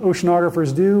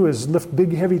oceanographers do is lift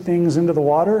big, heavy things into the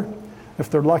water. If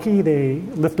they're lucky, they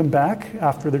lift them back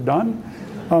after they're done.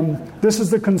 This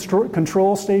is the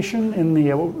control station in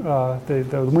the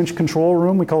winch control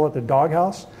room. We call it the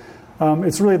doghouse.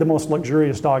 It's really the most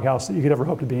luxurious doghouse that you could ever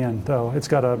hope to be in. So it's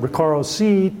got a Recaro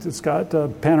seat. It's got a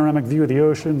panoramic view of the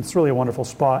ocean. It's really a wonderful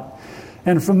spot.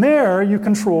 And from there, you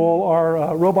control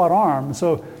our robot arm.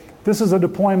 So this is a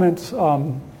deployment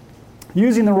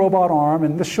using the robot arm,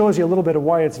 and this shows you a little bit of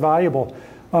why it's valuable.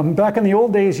 Back in the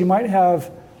old days, you might have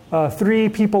 3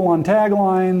 people on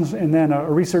taglines, and then a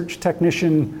research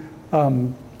technician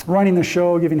running the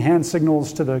show, giving hand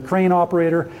signals to the crane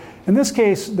operator. In this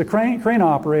case, the crane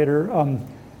operator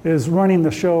is running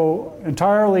the show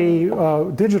entirely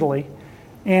digitally,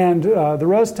 and the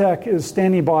res tech is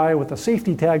standing by with a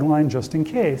safety tagline just in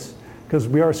case, because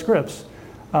we are Scripps.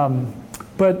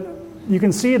 But you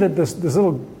can see that this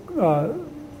little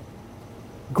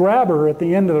grabber at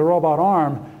the end of the robot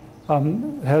arm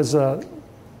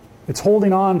it's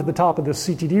holding on to the top of this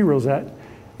CTD rosette,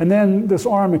 and then this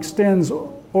arm extends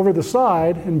over the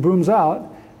side and booms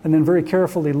out, and then very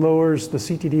carefully lowers the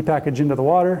CTD package into the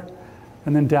water,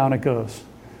 and then down it goes.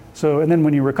 So, and then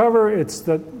when you recover, it's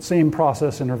the same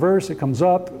process in reverse. It comes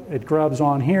up, it grabs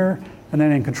on here, and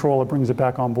then in control, it brings it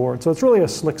back on board. So it's really a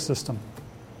slick system.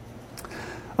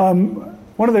 One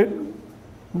of the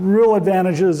real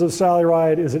advantages of Sally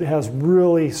Ride is it has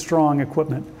really strong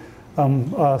equipment.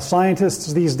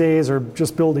 Scientists these days are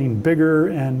just building bigger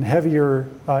and heavier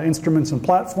instruments and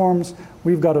platforms.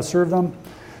 We've got to serve them.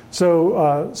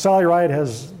 So Sally Ride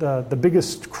has the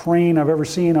biggest crane I've ever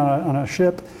seen on a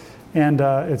ship, and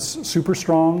it's super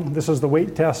strong. This is the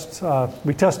weight test.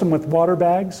 We test them with water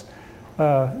bags.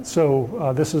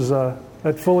 This is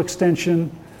at full extension,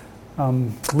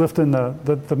 lifting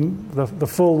the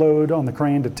full load on the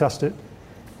crane to test it.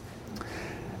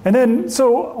 And then,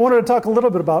 so I wanted to talk a little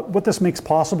bit about what this makes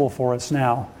possible for us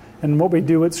now and what we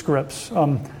do at Scripps.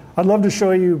 I'd love to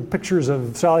show you pictures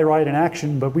of Sally Ride in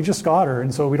action, but we just got her,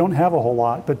 and so we don't have a whole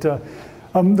lot. But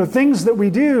the things that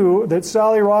we do that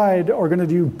Sally Ride are going to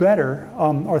do better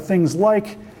are things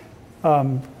like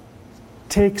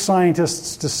take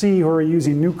scientists to sea who are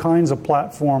using new kinds of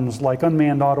platforms like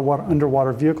unmanned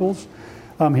underwater vehicles.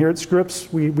 Here at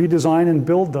Scripps, we design and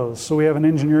build those. So we have an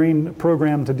engineering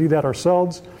program to do that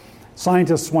ourselves.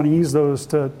 Scientists want to use those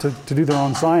to do their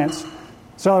own science.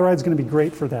 Sally Ride's going to be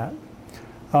great for that.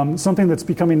 Something that's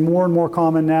becoming more and more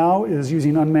common now is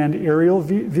using unmanned aerial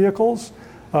vehicles.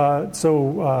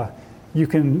 So you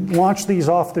can launch these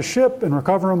off the ship and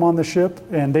recover them on the ship,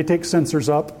 and they take sensors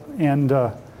up, and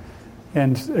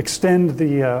extend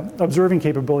the observing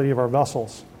capability of our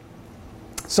vessels.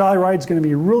 Sally Ride's going to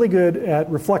be really good at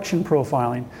reflection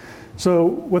profiling. So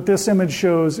what this image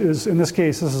shows is, in this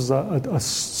case, this is a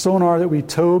sonar that we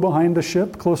tow behind the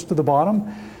ship close to the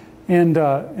bottom, and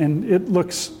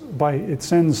it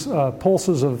sends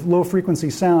pulses of low frequency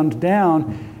sound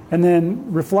down, and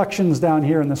then reflections down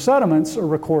here in the sediments are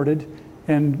recorded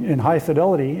in high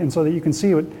fidelity, and so that you can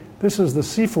see this is the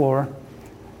seafloor,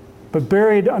 but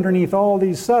buried underneath all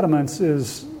these sediments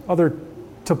is other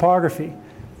topography.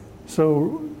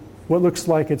 So what looks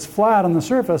like it's flat on the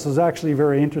surface is actually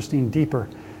very interesting deeper.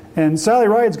 And Sally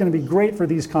Ride is going to be great for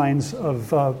these kinds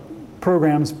of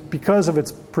programs because of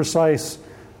its precise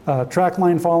track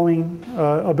line following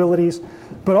abilities,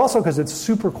 but also because it's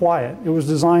super quiet. It was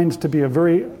designed to be a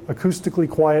very acoustically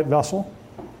quiet vessel.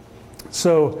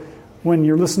 So when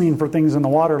you're listening for things in the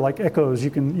water like echoes,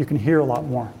 you can hear a lot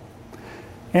more.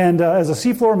 And as a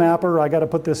seafloor mapper, I got to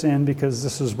put this in because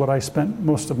this is what I spent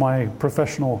most of my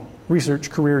professional research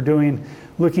career doing,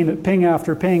 looking at ping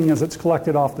after ping as it's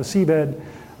collected off the seabed.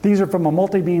 These are from a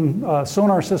multi-beam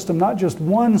sonar system, not just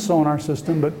one sonar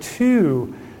system, but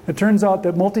two. It turns out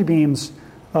that multi-beams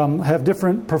have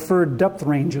different preferred depth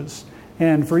ranges.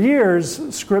 And for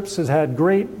years, Scripps has had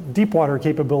great deep water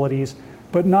capabilities,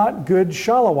 but not good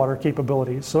shallow water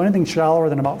capabilities. So anything shallower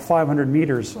than about 500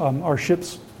 meters, our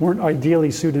ships weren't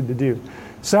ideally suited to do.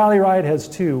 Sally Ride has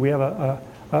two. We have a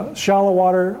shallow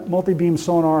water multi-beam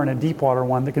sonar and a deep water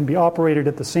one that can be operated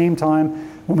at the same time.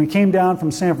 When we came down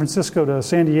from San Francisco to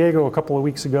San Diego a couple of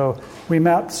weeks ago, we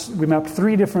mapped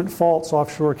 3 different faults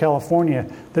offshore California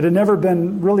that had never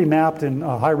been really mapped in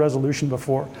high resolution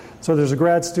before. So there's a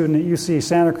grad student at UC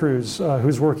Santa Cruz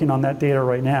who's working on that data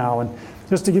right now. And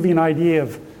just to give you an idea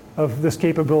of this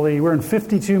capability, we're in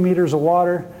 52 meters of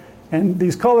water, and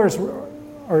these colors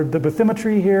are the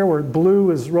bathymetry here, where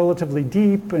blue is relatively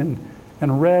deep and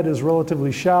red is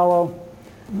relatively shallow.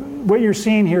 What you're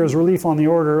seeing here is relief on the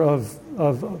order of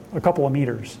a couple of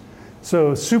meters.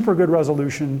 So super good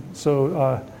resolution.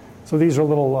 So these are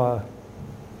little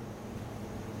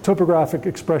topographic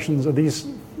expressions of these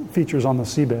features on the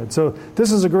seabed. So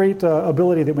this is a great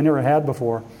ability that we never had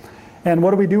before. And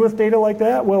what do we do with data like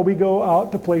that? Well, we go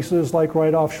out to places like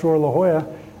right offshore La Jolla,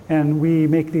 and we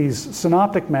make these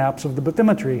synoptic maps of the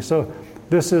bathymetry. So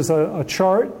this is a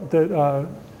chart that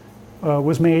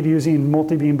was made using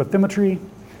multi-beam bathymetry.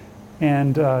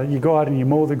 And you go out and you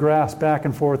mow the grass back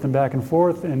and forth,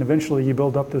 and eventually you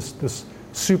build up this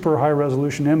super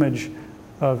high-resolution image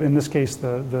of, in this case,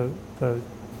 the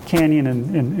canyon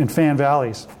and fan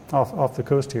valleys off the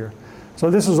coast here. So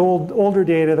this is older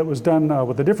data that was done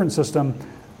with a different system.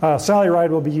 Sally Ride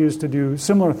will be used to do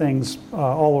similar things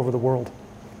all over the world.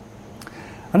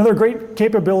 Another great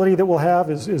capability that we'll have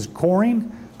is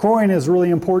coring. Coring is really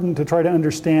important to try to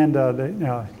understand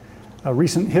the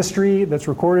recent history that's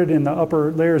recorded in the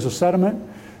upper layers of sediment.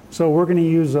 So we're going to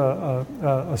use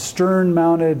a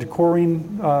stern-mounted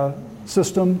coring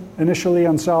system initially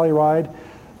on Sally Ride.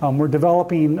 We're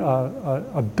developing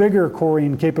a bigger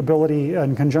coring capability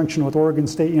in conjunction with Oregon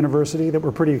State University that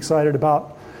we're pretty excited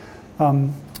about.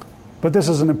 But this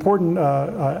is an important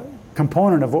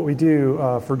component of what we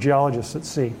do for geologists at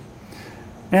sea.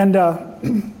 And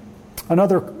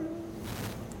another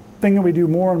thing that we do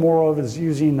more and more of is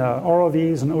using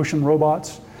ROVs and ocean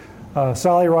robots.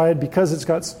 Sally Ride, because it's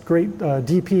got great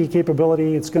DP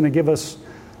capability, it's going to give us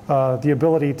the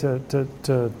ability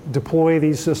to deploy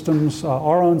these systems.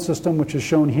 Our own system, which is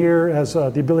shown here, has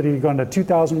the ability to go into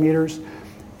 2,000 meters.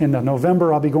 In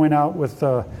November, I'll be going out with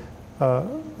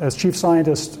as chief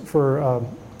scientist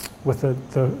with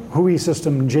the HUI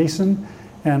system, JASON,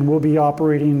 and we'll be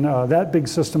operating that big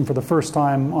system for the first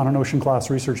time on an ocean-class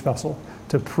research vessel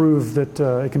to prove that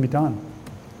it can be done.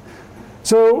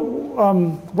 So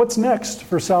what's next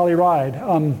for Sally Ride?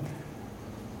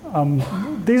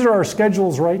 These are our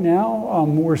schedules right now.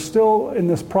 We're still in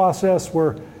this process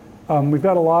where we've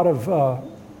got a lot of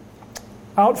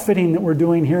outfitting that we're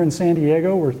doing here in San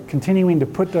Diego. We're continuing to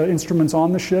put the instruments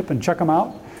on the ship and check them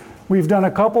out. We've done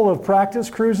a couple of practice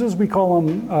cruises. We call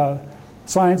them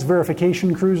science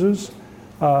verification cruises.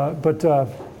 But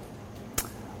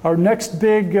our next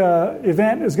big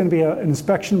event is going to be an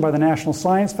inspection by the National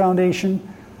Science Foundation,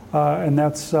 and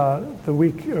that's the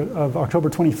week of October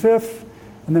 25th.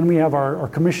 And then we have our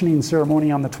commissioning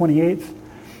ceremony on the 28th.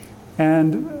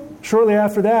 And shortly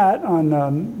after that,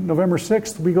 on November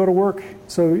 6th, we go to work.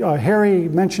 So Harry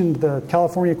mentioned the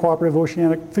California Cooperative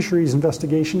Oceanic Fisheries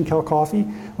Investigation, CalCOFI,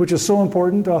 which is so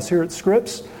important to us here at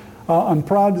Scripps. I'm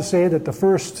proud to say that the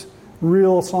first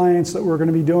real science that we're going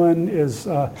to be doing is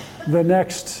the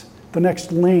next the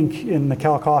next link in the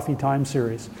Cal Coffee Time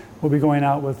series. We'll be going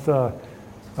out with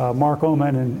Mark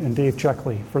Oman and Dave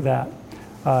Checkley for that.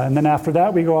 And then after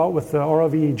that, we go out with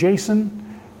ROV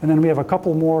Jason, and then we have a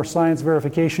couple more science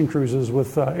verification cruises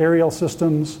with aerial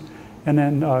systems, and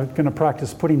then going to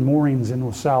practice putting moorings in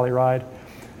with Sally Ride.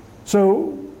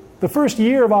 So the first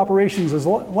year of operations is a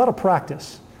lot of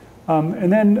practice.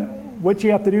 And then what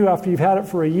you have to do after you've had it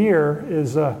for a year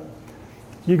is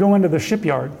you go into the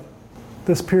shipyard,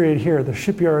 this period here, the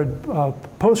shipyard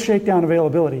post-shakedown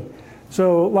availability.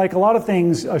 So like a lot of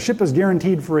things, a ship is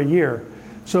guaranteed for a year.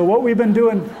 So what we've been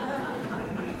doing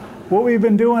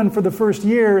for the first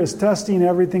year is testing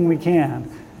everything we can.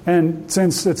 And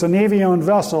since it's a Navy-owned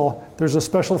vessel, there's a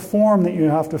special form that you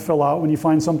have to fill out when you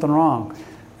find something wrong.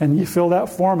 And you fill that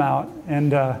form out,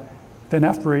 and then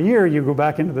after a year, you go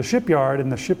back into the shipyard,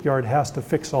 and the shipyard has to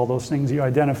fix all those things you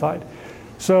identified.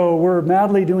 So we're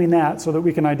madly doing that so that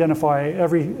we can identify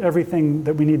everything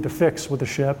that we need to fix with the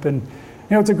ship. And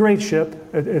it's a great ship.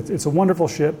 It's a wonderful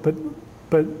ship,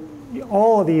 but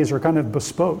all of these are kind of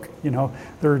bespoke.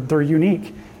 They're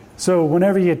unique. So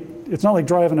whenever it's not like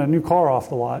driving a new car off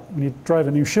the lot. When you drive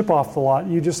a new ship off the lot,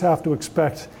 you just have to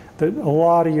expect that a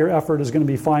lot of your effort is going to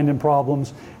be finding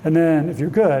problems, and then if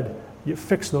you're good, you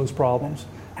fix those problems.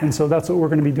 And so that's what we're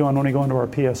going to be doing when we go into our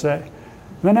PSA. And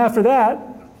then after that,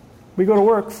 we go to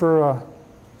work for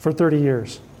 30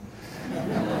 years.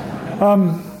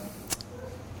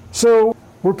 So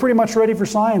we're pretty much ready for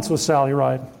science with Sally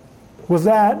Ride. With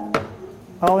that,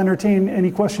 I'll entertain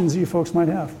any questions that you folks might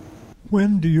have.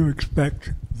 When do you expect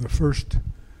the first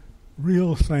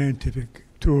real scientific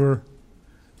tour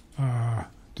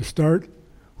to start?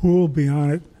 Who will be on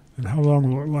it, and how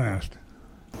long will it last?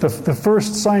 The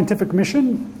first scientific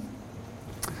mission?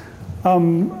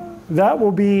 That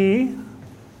will be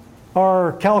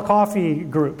our Cal Coffee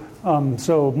group.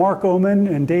 So Mark Oman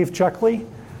and Dave Checkley.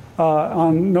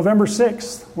 On November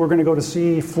 6th, we're going to go to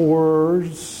sea for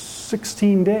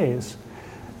 16 days.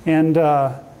 And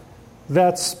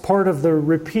that's part of the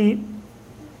repeat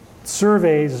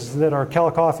surveys that our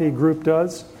Cal Coffee group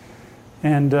does.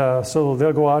 And so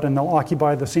they'll go out and they'll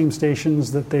occupy the same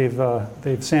stations that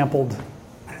they've sampled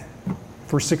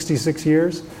for 66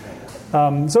 years.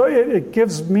 So it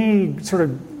gives me sort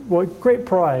of great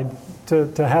pride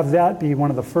to have that be one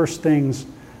of the first things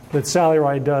that Sally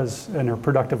Ride does in her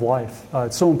productive life.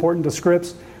 It's so important to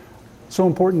Scripps, so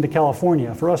important to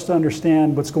California. For us to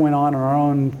understand what's going on in our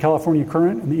own California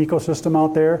current and the ecosystem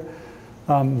out there,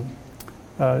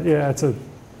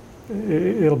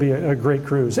 it'll be a great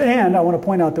cruise. And I want to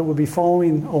point out that we'll be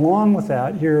following along with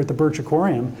that here at the Birch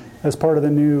Aquarium as part of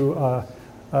the new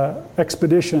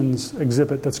expeditions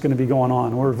exhibit that's going to be going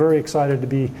on. We're very excited to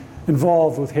be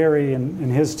involved with Harry and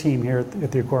his team here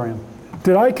at the aquarium.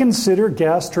 Did I consider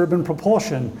gas turbine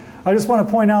propulsion? I just want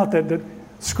to point out that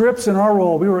Scripps, in our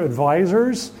role, we were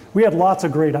advisors. We had lots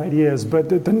of great ideas, but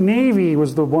the Navy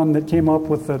was the one that came up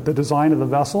with the design of the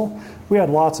vessel. We had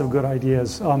lots of good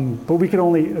ideas, but we could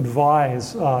only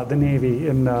advise the Navy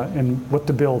in what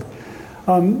to build.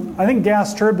 I think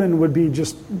gas turbine would be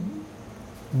just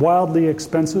wildly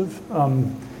expensive.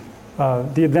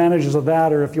 The advantages of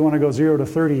that are if you want to go 0 to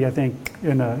 30, I think,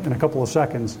 in a couple of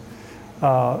seconds.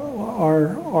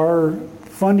 Our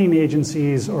funding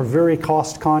agencies are very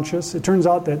cost conscious. It turns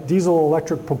out that diesel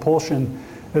electric propulsion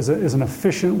is an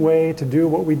efficient way to do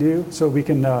what we do, so we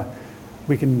can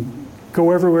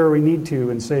go everywhere we need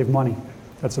to and save money.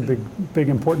 That's a big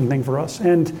important thing for us.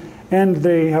 And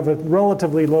they have a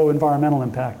relatively low environmental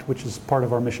impact, which is part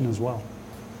of our mission as well.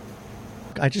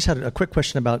 I just had a quick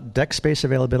question about deck space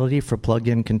availability for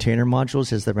plug-in container modules.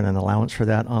 Has there been an allowance for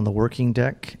that on the working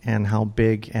deck? And how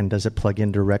big, and does it plug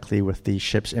in directly with the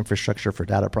ship's infrastructure for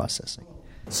data processing?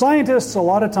 Scientists a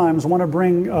lot of times want to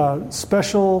bring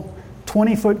special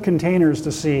 20-foot containers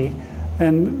to sea,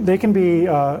 and they can be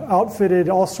outfitted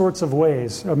all sorts of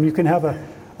ways. You can have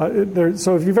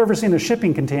so if you've ever seen a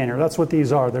shipping container, that's what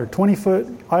these are. They're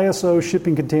 20-foot ISO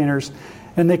shipping containers,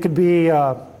 and they could be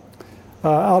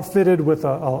outfitted with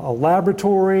a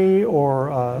laboratory,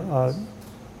 or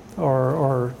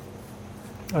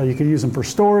you could use them for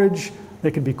storage. They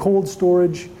could be cold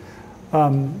storage.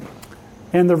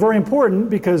 And they're very important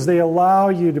because they allow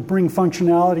you to bring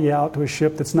functionality out to a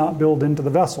ship that's not built into the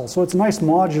vessel. So it's a nice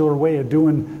modular way of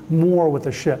doing more with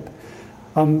a ship.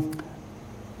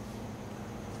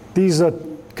 These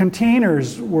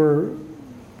containers were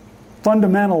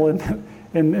fundamental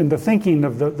in the thinking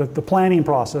of the planning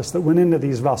process that went into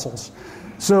these vessels.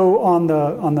 So on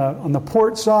the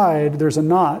port side, there's a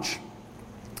notch.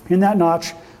 In that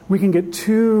notch, we can get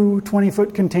two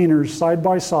 20-foot containers side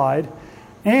by side,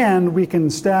 And we can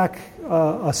stack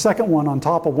a second one on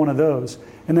top of one of those,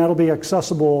 and that'll be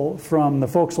accessible from the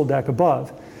forecastle deck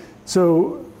above.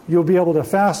 So you'll be able to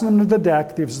fasten them to the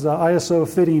deck. There's the ISO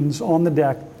fittings on the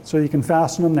deck, so you can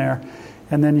fasten them there.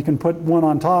 And then you can put one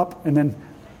on top, and then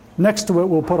next to it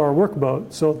we'll put our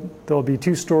workboat. So there'll be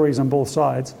 2 stories on both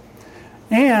sides.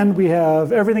 And we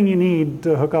have everything you need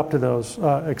to hook up to those,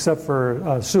 except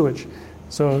for sewage.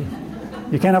 So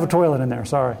you can't have a toilet in there,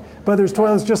 sorry. But there's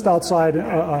toilets just outside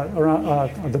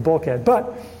around the bulkhead.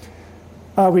 But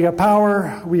we got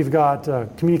power, we've got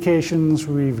communications,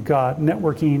 we've got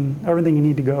networking, everything you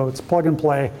need to go. It's plug and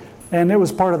play. And it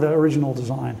was part of the original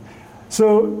design.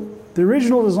 So the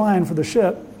original design for the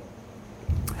ship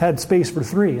had space for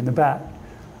 3 in the back.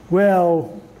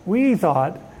 Well, we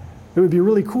thought it would be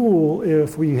really cool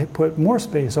if we put more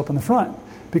space up in the front,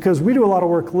 because we do a lot of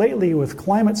work lately with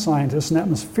climate scientists and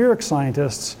atmospheric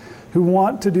scientists who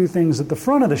want to do things at the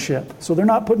front of the ship. So they're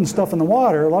not putting stuff in the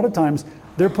water. A lot of times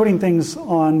they're putting things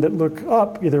on that look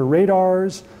up, either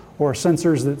radars or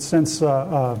sensors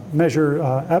that measure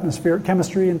atmospheric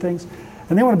chemistry and things,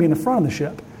 and they want to be in the front of the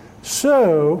ship.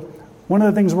 So one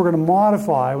of the things we're going to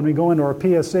modify when we go into our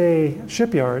PSA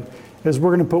shipyard is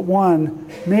we're going to put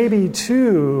 1, maybe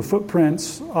 2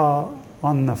 footprints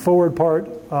on the forward part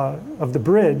of the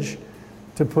bridge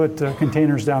to put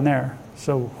containers down there.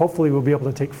 So hopefully we'll be able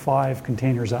to take 5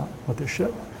 containers out with this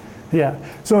ship. Yeah.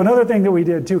 So another thing that we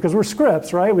did too, because we're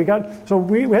Scripps, right? We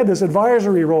had this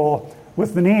advisory role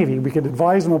with the Navy. We could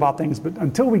advise them about things, but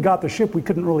until we got the ship, we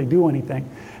couldn't really do anything.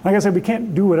 Like I said, we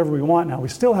can't do whatever we want now. We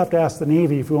still have to ask the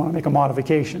Navy if we want to make a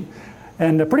modification,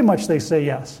 and pretty much they say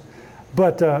yes.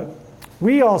 But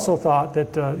we also thought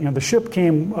that the ship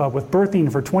came with berthing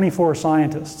for 24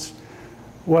 scientists.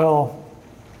 Well,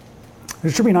 it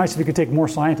should be nice if you could take more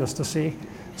scientists to sea.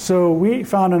 So we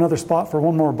found another spot for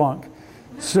 1 more bunk.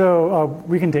 So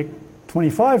we can take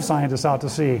 25 scientists out to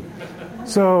sea.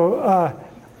 So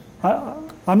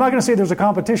I'm not going to say there's a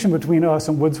competition between us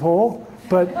and Woods Hole,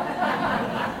 but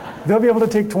they'll be able to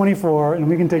take 24 and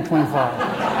we can take 25.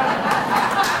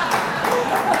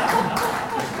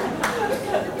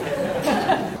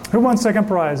 Who won second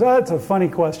prize? That's a funny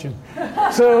question.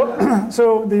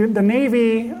 So the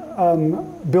Navy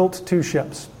built 2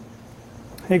 ships,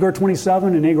 Agor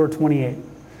 27 and Agor 28.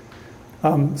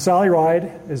 Sally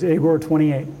Ride is Agor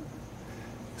 28.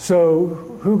 So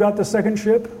who got the second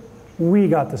ship? We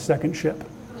got the second ship.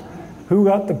 Who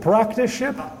got the practice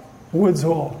ship? Woods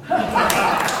Hole.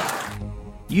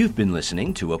 You've been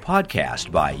listening to a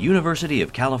podcast by University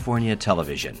of California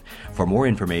Television. For more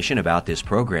information about this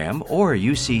program or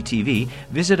UCTV,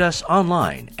 visit us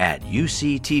online at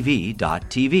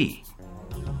uctv.tv.